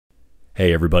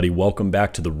Hey everybody, welcome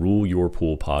back to the Rule Your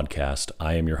Pool podcast.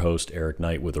 I am your host, Eric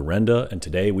Knight with Orenda, and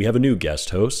today we have a new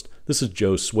guest host. This is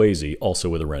Joe Swayze, also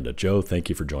with Orenda. Joe, thank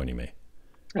you for joining me.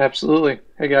 Absolutely.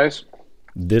 Hey guys.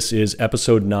 This is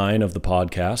episode 9 of the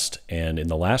podcast, and in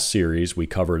the last series we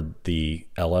covered the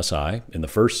LSI. In the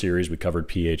first series we covered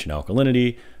pH and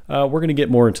alkalinity. We're going to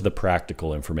get more into the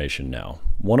practical information now.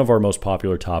 One of our most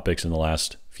popular topics in the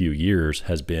last few years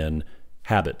has been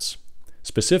habits.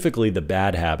 Specifically the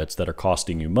bad habits that are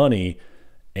costing you money,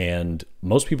 and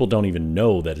most people don't even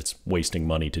know that it's wasting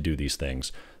money to do these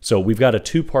things. So we've got a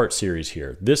 2-part series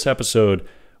here. This episode,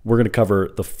 we're going to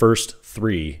cover the first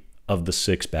 3 of the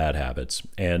 6 bad habits.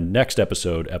 And next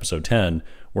episode, episode 10,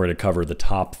 we're going to cover the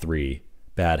top 3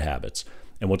 bad habits.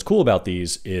 And what's cool about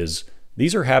these is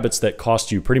these are habits that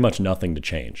cost you pretty much nothing to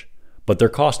change, but they're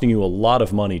costing you a lot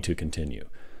of money to continue.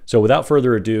 So without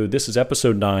further ado, this is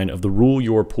episode 9 of the Rule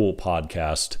Your Pool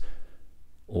podcast.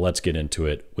 Let's get into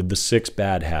it with the 6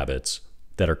 bad habits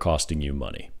that are costing you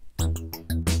money.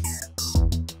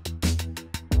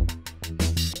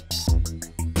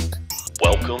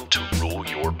 Welcome to Rule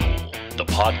Your Pool, the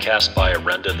podcast by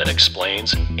Orenda that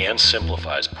explains and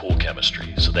simplifies pool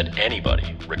chemistry so that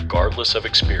anybody, regardless of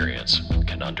experience,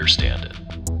 can understand it.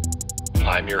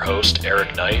 I'm your host,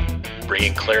 Eric Knight,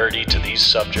 bringing clarity to these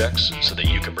subjects so that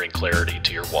you can bring clarity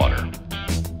to your water.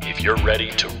 If you're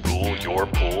ready to rule your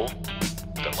pool,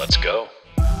 then let's go.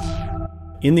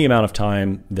 In the amount of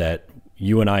time that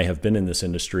you and I have been in this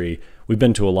industry, we've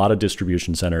been to a lot of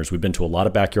distribution centers. We've been to a lot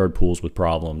of backyard pools with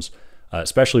problems,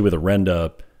 especially with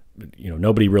Orenda.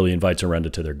 Nobody really invites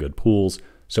Orenda to their good pools.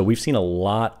 So we've seen a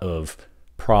lot of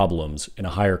problems in a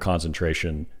higher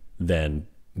concentration than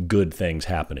good things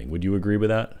happening. Would you agree with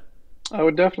that? I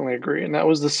would definitely agree. And that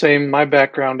was the same. My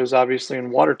background is obviously in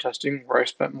water testing, where I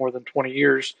spent more than 20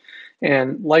 years.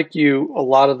 And like you, a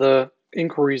lot of the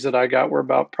inquiries that I got were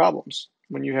about problems.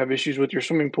 When you have issues with your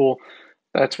swimming pool,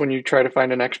 that's when you try to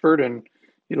find an expert and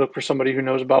you look for somebody who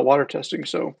knows about water testing.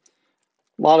 So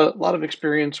a lot of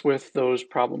experience with those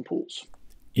problem pools.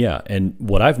 Yeah. And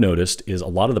what I've noticed is a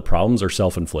lot of the problems are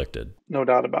self-inflicted. No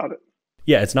doubt about it.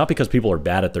 Yeah, it's not because people are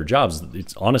bad at their jobs.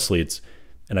 It's honestly,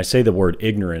 and I say the word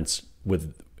ignorance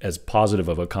with as positive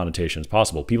of a connotation as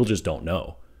possible. People just don't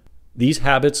know. These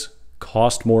habits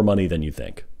cost more money than you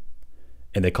think.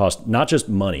 And they cost not just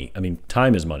money. I mean,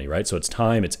 time is money, right? So it's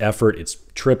time, it's effort, it's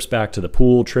trips back to the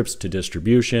pool, trips to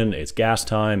distribution, it's gas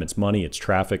time, it's money, it's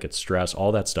traffic, it's stress,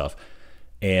 all that stuff.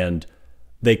 And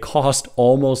they cost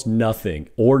almost nothing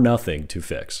or nothing to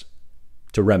fix,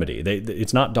 to remedy.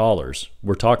 It's not dollars.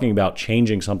 We're talking about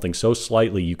changing something so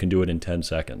slightly you can do it in 10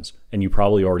 seconds, and you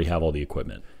probably already have all the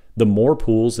equipment. The more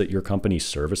pools that your company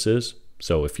services,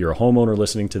 so if you're a homeowner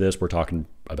listening to this, we're talking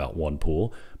about 1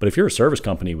 pool, but if you're a service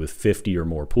company with 50 or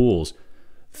more pools,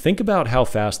 think about how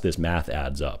fast this math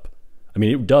adds up. I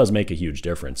mean, it does make a huge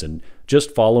difference, and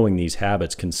just following these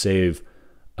habits can save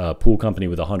a pool company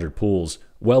with 100 pools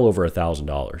well over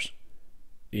 $1,000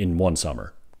 in one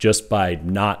summer, just by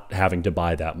not having to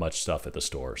buy that much stuff at the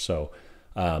store. So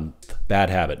bad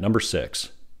habit. Number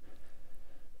 6,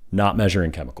 not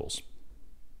measuring chemicals.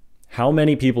 How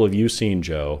many people have you seen,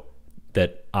 Joe,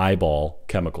 that eyeball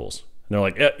chemicals? And they're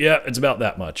like, yeah, it's about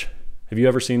that much. Have you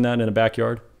ever seen that in a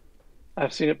backyard?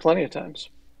 I've seen it plenty of times.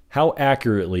 How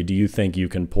accurately do you think you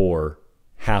can pour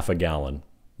half a gallon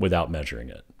without measuring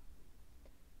it?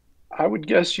 I would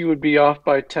guess you would be off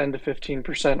by 10 to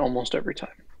 15% almost every time.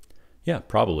 Yeah,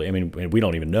 probably. I mean, we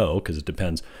don't even know because it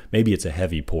depends. Maybe it's a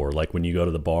heavy pour, like when you go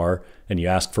to the bar and you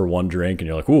ask for one drink and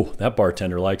you're like, ooh, that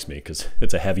bartender likes me because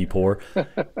it's a heavy pour.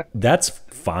 That's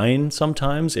fine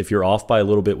sometimes if you're off by a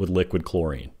little bit with liquid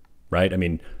chlorine, right? I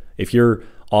mean, if you're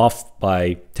off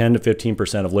by 10 to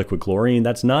 15% of liquid chlorine,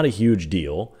 that's not a huge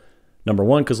deal. Number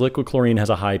one, because liquid chlorine has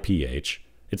a high pH.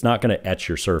 It's not going to etch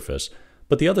your surface.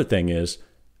 But the other thing is,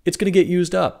 it's going to get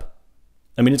used up.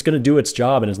 I mean, it's going to do its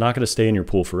job and it's not going to stay in your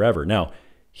pool forever. Now,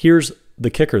 here's the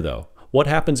kicker though. What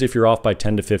happens if you're off by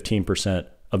 10 to 15%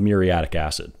 of muriatic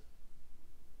acid?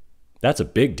 That's a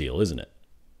big deal, isn't it?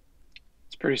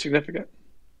 It's pretty significant.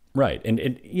 Right.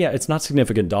 And yeah, it's not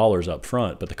significant dollars up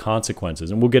front, but the consequences,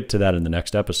 and we'll get to that in the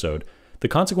next episode, the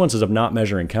consequences of not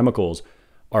measuring chemicals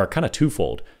are kind of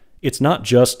twofold. It's not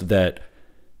just that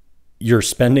you're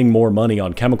spending more money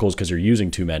on chemicals because you're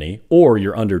using too many, or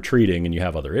you're under treating and you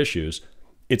have other issues.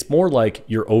 It's more like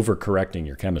you're overcorrecting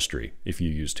your chemistry if you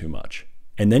use too much.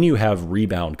 And then you have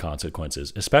rebound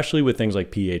consequences, especially with things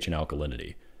like pH and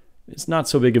alkalinity. It's not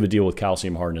so big of a deal with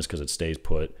calcium hardness because it stays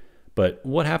put. But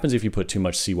what happens if you put too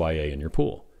much CYA in your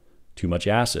pool? Too much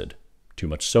acid, too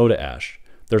much soda ash.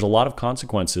 There's a lot of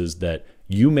consequences that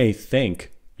you may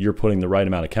think you're putting the right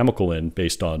amount of chemical in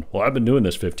based on, well, I've been doing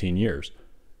this 15 years.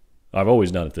 I've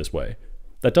always done it this way.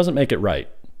 That doesn't make it right.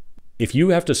 If you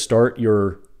have to start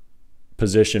your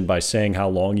position by saying how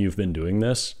long you've been doing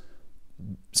this,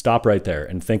 stop right there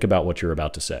and think about what you're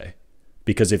about to say.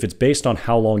 Because if it's based on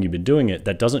how long you've been doing it,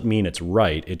 that doesn't mean it's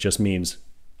right. It just means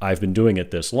I've been doing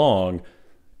it this long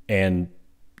and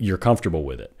you're comfortable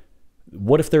with it.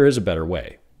 What if there is a better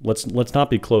way? Let's not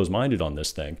be closed-minded on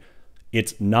this thing.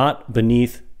 It's not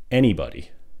beneath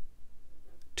anybody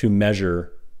to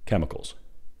measure chemicals.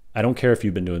 I don't care if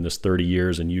you've been doing this 30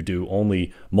 years and you do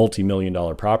only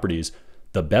multi-million-dollar properties.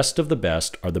 The best of the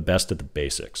best are the best at the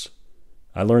basics.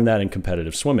 I learned that in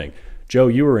competitive swimming. Joe,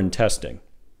 you were in testing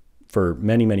for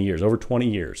many, many years, over 20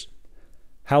 years.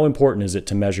 How important is it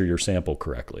to measure your sample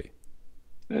correctly?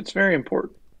 It's very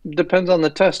important. Depends on the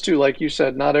test too. Like you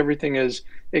said, not everything is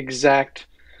exact,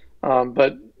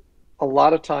 but a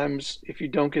lot of times if you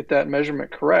don't get that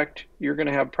measurement correct, you're going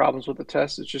to have problems with the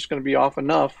test. It's just going to be off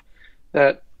enough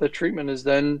that the treatment is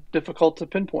then difficult to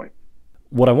pinpoint.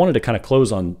 What I wanted to kind of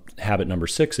close on habit number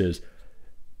 6 is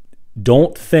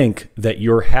don't think that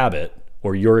your habit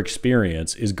or your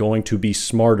experience is going to be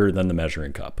smarter than the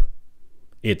measuring cup.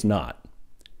 It's not.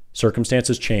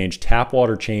 Circumstances change. Tap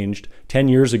water changed. 10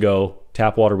 years ago,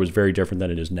 tap water was very different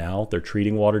than it is now. They're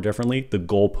treating water differently. The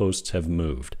goalposts have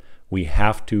moved. We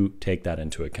have to take that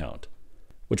into account.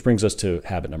 Which brings us to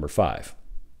habit number 5.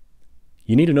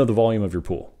 You need to know the volume of your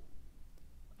pool.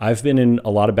 I've been in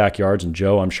a lot of backyards, and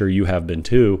Joe, I'm sure you have been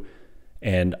too,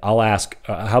 and I'll ask,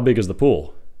 how big is the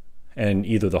pool? And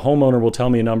either the homeowner will tell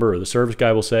me a number or the service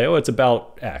guy will say, oh, it's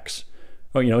about X.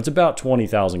 Or, it's about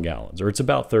 20,000 gallons or it's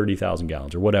about 30,000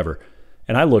 gallons or whatever.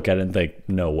 And I look at it and think,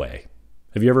 no way.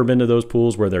 Have you ever been to those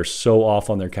pools where they're so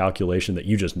off on their calculation that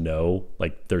you just know,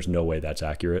 like there's no way that's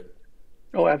accurate?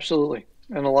 Oh, absolutely.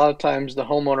 And a lot of times the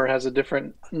homeowner has a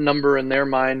different number in their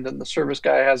mind than the service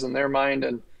guy has in their mind.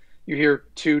 And you hear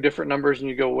 2 different numbers and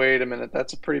you go, wait a minute,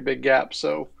 that's a pretty big gap.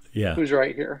 So yeah, who's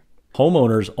right here?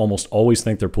 Homeowners almost always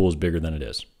think their pool is bigger than it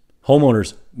is.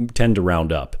 Homeowners tend to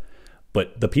round up,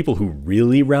 but the people who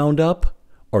really round up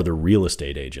are the real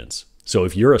estate agents. So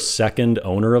if you're a second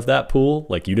owner of that pool,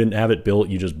 like you didn't have it built,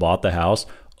 you just bought the house,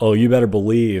 oh, you better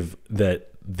believe that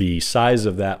the size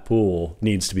of that pool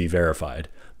needs to be verified.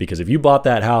 Because if you bought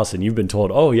that house and you've been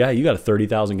told, oh yeah, you got a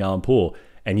 30,000 gallon pool,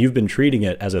 and you've been treating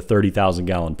it as a 30,000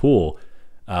 gallon pool,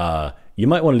 you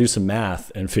might want to do some math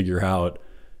and figure out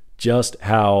just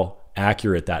how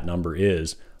accurate that number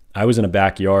is. I was in a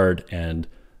backyard and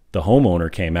the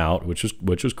homeowner came out, which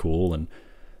was cool,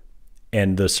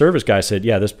 and the service guy said,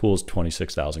 yeah, this pool is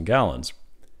 26,000 gallons.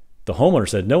 The homeowner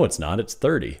said, no, it's not, it's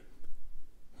 30.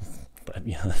 But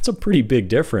that's a pretty big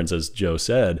difference, as Joe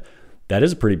said. That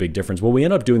is a pretty big difference. Well, we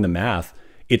end up doing the math.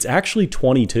 It's actually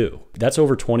 22. That's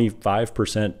over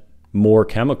 25% more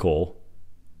chemical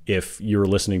if you're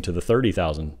listening to the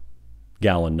 30,000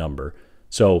 gallon number.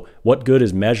 So what good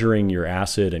is measuring your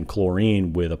acid and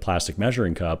chlorine with a plastic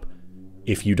measuring cup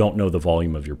if you don't know the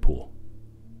volume of your pool?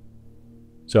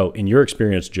 So in your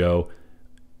experience, Joe,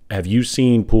 have you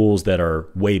seen pools that are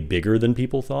way bigger than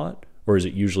people thought? Or is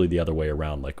it usually the other way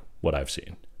around, like what I've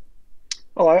seen?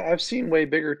 Oh, I've seen way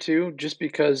bigger too, just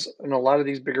because in a lot of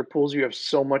these bigger pools, you have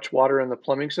so much water in the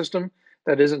plumbing system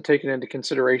that isn't taken into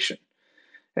consideration.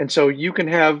 And so you can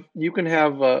have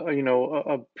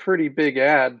a pretty big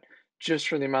ad just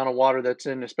for the amount of water that's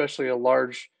in, especially a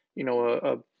large,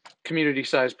 a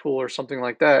community-sized pool or something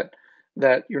like that,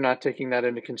 that you're not taking that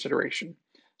into consideration.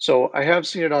 So I have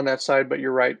seen it on that side, but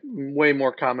you're right, way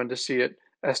more common to see it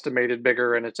estimated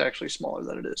bigger and it's actually smaller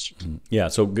than it is. Yeah,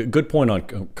 so good point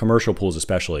on commercial pools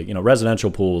especially.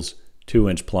 Residential pools,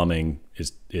 2-inch plumbing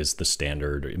is the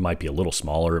standard. It might be a little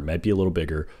smaller, it might be a little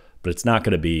bigger, but it's not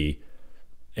going to be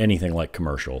anything like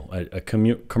commercial. A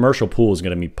commercial pool is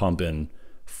going to be pumping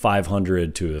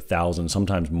 500 to 1,000,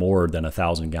 sometimes more than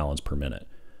 1,000 gallons per minute.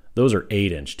 Those are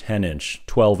 8-inch, 10-inch,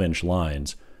 12-inch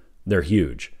lines. They're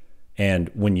huge.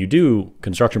 And when you do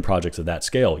construction projects of that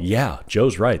scale, yeah,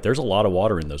 Joe's right. There's a lot of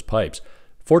water in those pipes.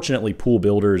 Fortunately, pool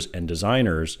builders and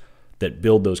designers that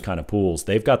build those kind of pools,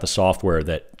 they've got the software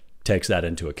that takes that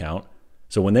into account.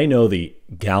 So when they know the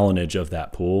gallonage of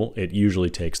that pool, it usually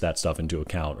takes that stuff into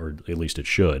account, or at least it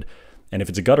should. And if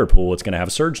it's a gutter pool, it's going to have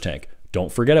a surge tank.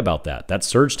 Don't forget about that. That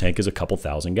surge tank is a couple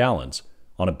thousand gallons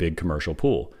on a big commercial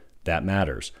pool. That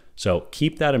matters. So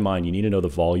keep that in mind. You need to know the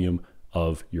volume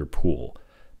of your pool.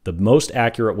 The most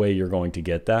accurate way you're going to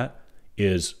get that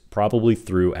is probably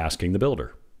through asking the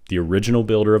builder, the original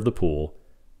builder of the pool.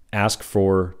 Ask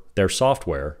for their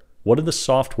software. What did the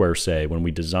software say when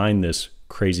we designed this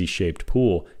crazy shaped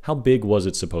pool? How big was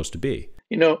it supposed to be?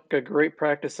 A great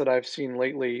practice that I've seen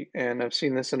lately, and I've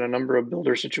seen this in a number of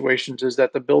builder situations, is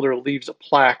that the builder leaves a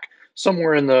plaque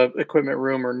somewhere in the equipment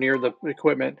room or near the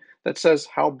equipment that says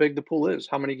how big the pool is,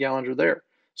 how many gallons are there.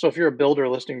 So if you're a builder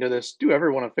listening to this, do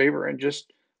everyone a favor and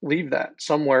just leave that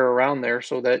somewhere around there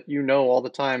so that you know all the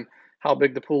time how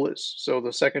big the pool is. So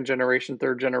the second generation,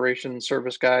 third generation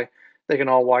service guy, they can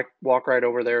all walk right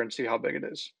over there and see how big it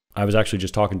is. I was actually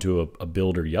just talking to a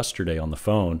builder yesterday on the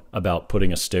phone about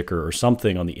putting a sticker or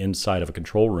something on the inside of a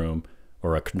control room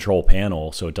or a control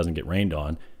panel so it doesn't get rained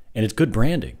on. And it's good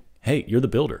branding. Hey, you're the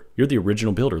builder. You're the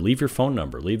original builder. Leave your phone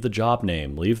number, leave the job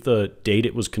name, leave the date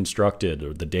it was constructed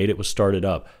or the date it was started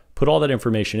up. Put all that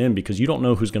information in because you don't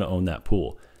know who's going to own that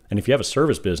pool. And if you have a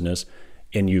service business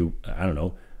and you, I don't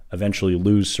know, eventually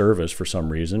lose service for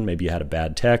some reason, maybe you had a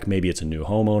bad tech, maybe it's a new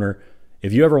homeowner.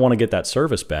 If you ever want to get that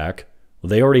service back, well,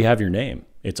 they already have your name.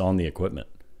 It's on the equipment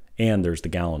and there's the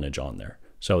gallonage on there.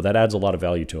 So that adds a lot of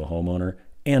value to a homeowner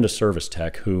and a service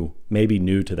tech who may be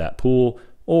new to that pool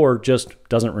or just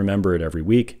doesn't remember it every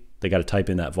week. They got to type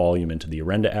in that volume into the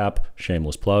Orenda app,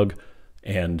 shameless plug,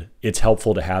 and it's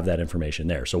helpful to have that information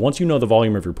there. So once you know the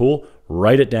volume of your pool,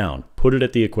 write it down, put it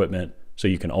at the equipment so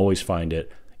you can always find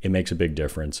it. It makes a big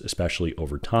difference, especially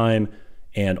over time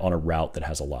and on a route that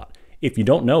has a lot. If you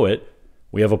don't know it,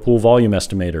 we have a pool volume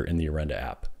estimator in the Orenda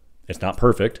app. It's not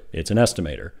perfect, it's an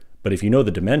estimator. But if you know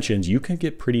the dimensions, you can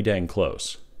get pretty dang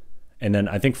close. And then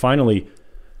I think finally,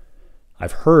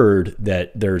 I've heard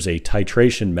that there's a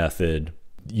titration method.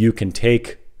 You can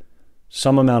take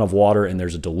some amount of water and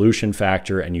there's a dilution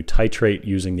factor and you titrate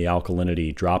using the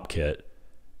alkalinity drop kit.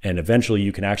 And eventually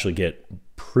you can actually get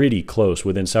pretty close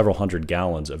within several hundred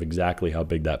gallons of exactly how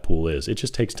big that pool is. It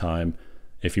just takes time.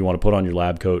 If you want to put on your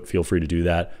lab coat, feel free to do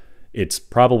that. It's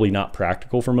probably not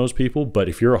practical for most people, but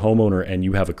if you're a homeowner and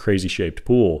you have a crazy shaped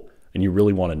pool and you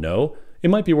really want to know, it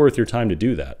might be worth your time to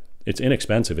do that. It's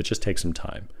inexpensive. It just takes some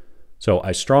time. So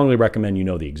I strongly recommend you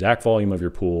know the exact volume of your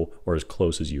pool or as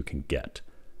close as you can get.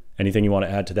 Anything you want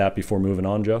to add to that before moving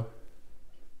on, Joe?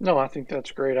 No, I think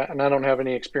that's great. And I don't have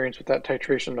any experience with that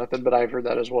titration method, but I've heard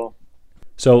that as well.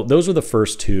 So those are the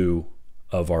first two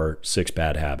of our 6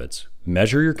 bad habits.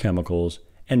 Measure your chemicals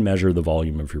and measure the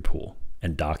volume of your pool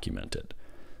and document it.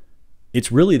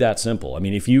 It's really that simple. I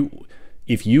mean, if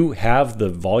you have the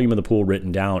volume of the pool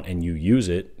written down and you use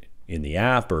it in the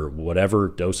app or whatever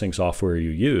dosing software you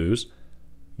use,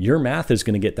 your math is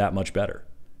going to get that much better.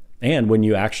 And when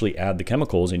you actually add the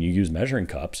chemicals and you use measuring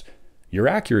cups, your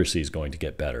accuracy is going to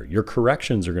get better. Your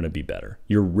corrections are going to be better.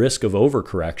 Your risk of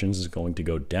overcorrections is going to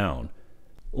go down.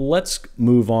 Let's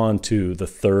move on to the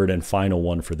third and final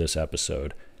one for this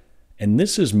episode. And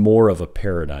this is more of a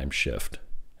paradigm shift.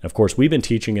 And of course, we've been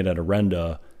teaching it at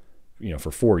Orenda,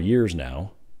 for 4 years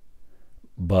now,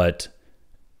 but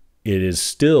it is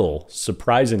still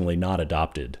surprisingly not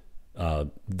adopted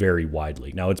very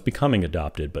widely. Now it's becoming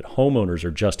adopted, but homeowners are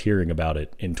just hearing about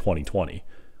it in 2020,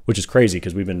 which is crazy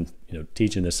because we've been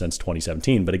teaching this since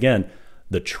 2017. But again,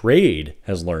 the trade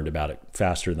has learned about it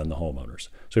faster than the homeowners.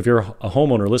 So if you're a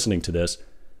homeowner listening to this,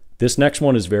 this next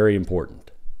one is very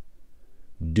important.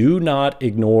 Do not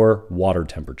ignore water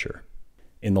temperature.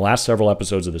 In the last several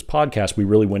episodes of this podcast, we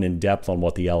really went in depth on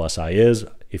what the LSI is.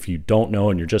 If you don't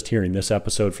know and you're just hearing this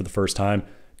episode for the first time,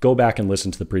 go back and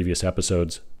listen to the previous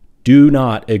episodes. Do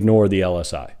not ignore the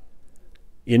LSI.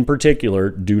 In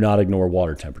particular, do not ignore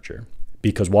water temperature,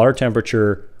 because water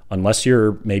temperature, unless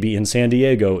you're maybe in San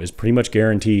Diego, is pretty much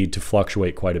guaranteed to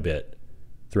fluctuate quite a bit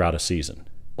throughout a season.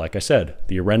 Like I said,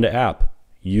 the Orenda app,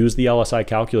 use the LSI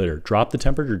calculator, drop the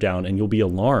temperature down, and you'll be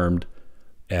alarmed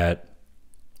at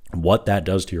what that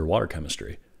does to your water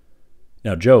chemistry.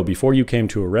 Now, Joe, before you came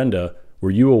to Orenda,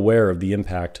 were you aware of the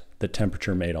impact that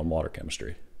temperature made on water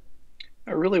chemistry?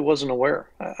 I really wasn't aware.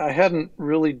 I hadn't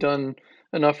really done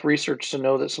enough research to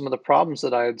know that some of the problems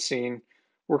that I had seen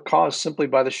were caused simply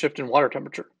by the shift in water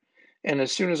temperature. And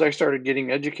as soon as I started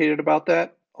getting educated about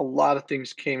that, a lot of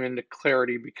things came into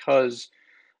clarity because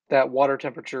that water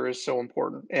temperature is so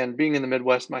important. And being in the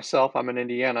Midwest myself, I'm in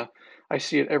Indiana, I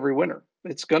see it every winter.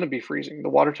 It's going to be freezing. The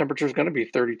water temperature is going to be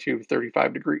 32,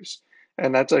 35 degrees.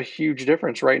 And that's a huge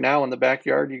difference. Right now in the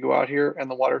backyard, you go out here and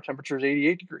the water temperature is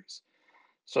 88 degrees.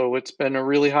 So it's been a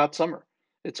really hot summer.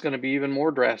 It's going to be even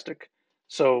more drastic.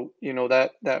 So,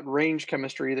 that range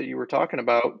chemistry that you were talking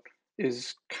about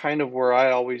is kind of where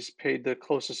I always paid the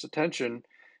closest attention.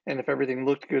 And if everything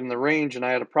looked good in the range and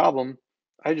I had a problem,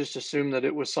 I just assumed that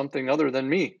it was something other than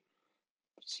me.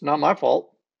 It's not my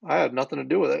fault. I had nothing to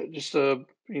do with it. Just a,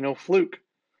 fluke.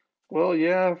 Well,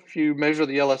 yeah, if you measure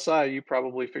the LSI, you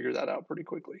probably figure that out pretty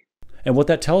quickly. And what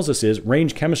that tells us is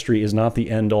range chemistry is not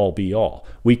the end all be all.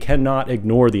 We cannot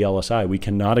ignore the LSI. We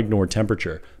cannot ignore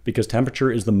temperature because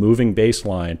temperature is the moving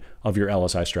baseline of your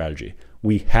LSI strategy.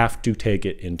 We have to take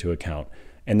it into account.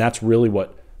 And that's really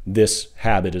what this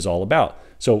habit is all about.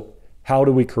 So how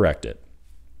do we correct it?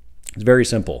 It's very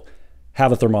simple.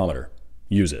 Have a thermometer.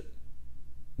 Use it.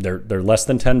 They're less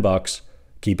than $10.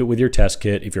 Keep it with your test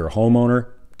kit. If you're a homeowner,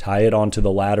 tie it onto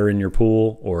the ladder in your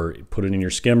pool or put it in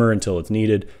your skimmer until it's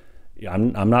needed.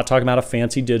 I'm not talking about a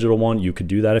fancy digital one. You could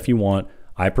do that if you want.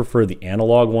 I prefer the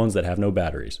analog ones that have no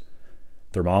batteries.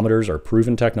 Thermometers are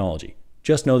proven technology.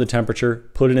 Just know the temperature,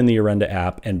 put it in the Orenda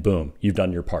app, and boom, you've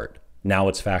done your part. Now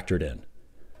it's factored in.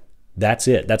 That's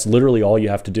it. That's literally all you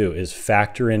have to do is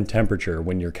factor in temperature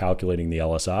when you're calculating the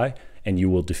LSI, and you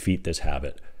will defeat this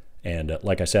habit. And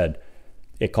like I said,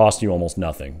 it costs you almost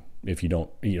nothing. If you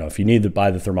don't, if you need to buy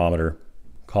the thermometer,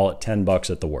 call it $10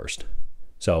 at the worst.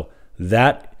 So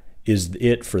that is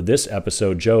it for this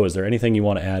episode. Joe, is there anything you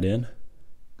want to add in?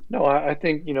 No, I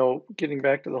think, getting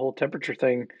back to the whole temperature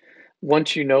thing,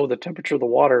 once you know the temperature of the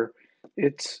water,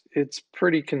 it's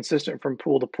pretty consistent from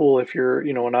pool to pool if you're,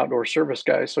 an outdoor service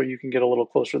guy, so you can get a little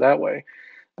closer that way.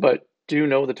 But do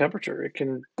know the temperature.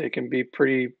 They can be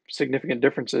pretty significant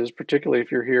differences, particularly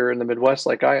if you're here in the Midwest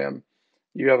like I am.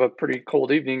 You have a pretty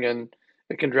cold evening and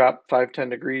it can drop 5-10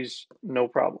 degrees, no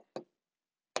problem.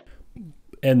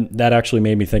 And that actually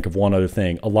made me think of one other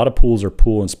thing. A lot of pools are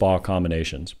pool and spa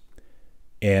combinations.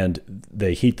 And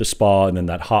they heat the spa and then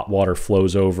that hot water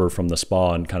flows over from the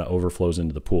spa and kind of overflows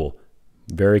into the pool.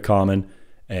 Very common.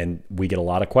 And we get a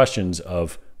lot of questions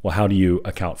of, well, how do you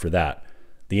account for that?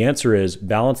 The answer is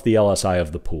balance the LSI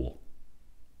of the pool.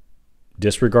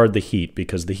 Disregard the heat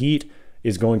because the heat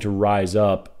is going to rise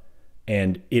up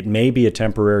and it may be a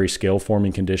temporary scale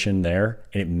forming condition there.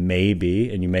 And it may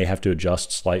be, and you may have to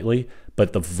adjust slightly,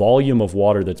 but the volume of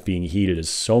water that's being heated is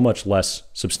so much less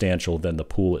substantial than the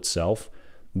pool itself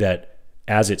that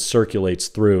as it circulates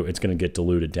through, it's going to get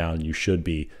diluted down. You should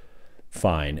be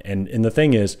fine. And the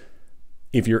thing is,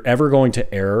 if you're ever going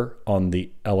to err on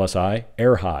the LSI,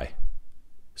 err high.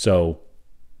 So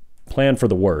plan for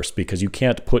the worst because you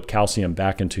can't put calcium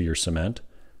back into your cement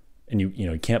and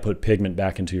you can't put pigment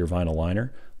back into your vinyl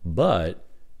liner, but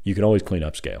you can always clean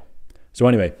up scale. So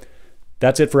anyway,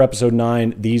 that's it for episode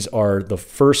 9. These are the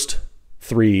first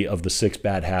 3 of the 6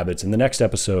 bad habits. In the next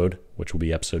episode, which will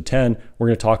be episode 10, we're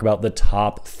going to talk about the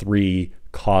top 3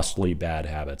 costly bad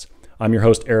habits. I'm your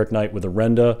host, Eric Knight with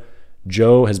Orenda.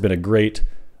 Joe has been a great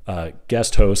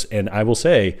guest host, and I will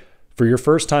say, for your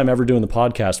first time ever doing the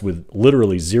podcast with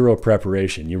literally zero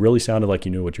preparation, you really sounded like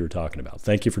you knew what you were talking about.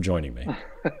 Thank you for joining me.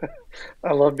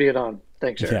 I love being on.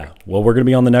 Thanks, Eric. Yeah, well, we're going to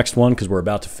be on the next one because we're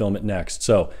about to film it next.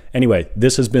 So anyway,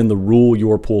 this has been the Rule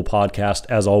Your Pool podcast.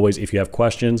 As always, if you have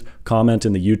questions, comment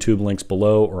in the YouTube links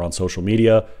below or on social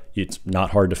media. It's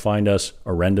not hard to find us,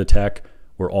 Orenda Tech.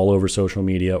 We're all over social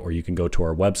media, or you can go to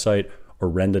our website,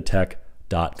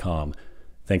 orendatech.com.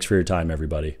 Thanks for your time,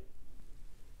 everybody.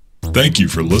 Thank you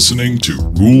for listening to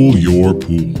Rule Your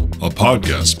Pool, a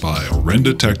podcast by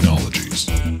Orenda Technologies.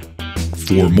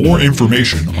 For more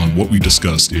information on what we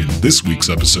discussed in this week's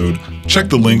episode, check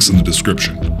the links in the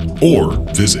description or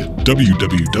visit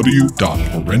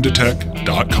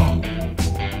www.orendatech.com.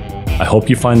 I hope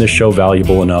you find this show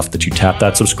valuable enough that you tap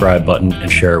that subscribe button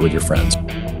and share it with your friends.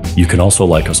 You can also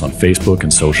like us on Facebook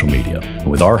and social media. And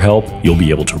with our help, you'll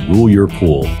be able to rule your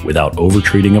pool without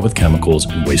over-treating it with chemicals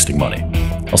and wasting money.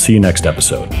 I'll see you next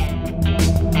episode.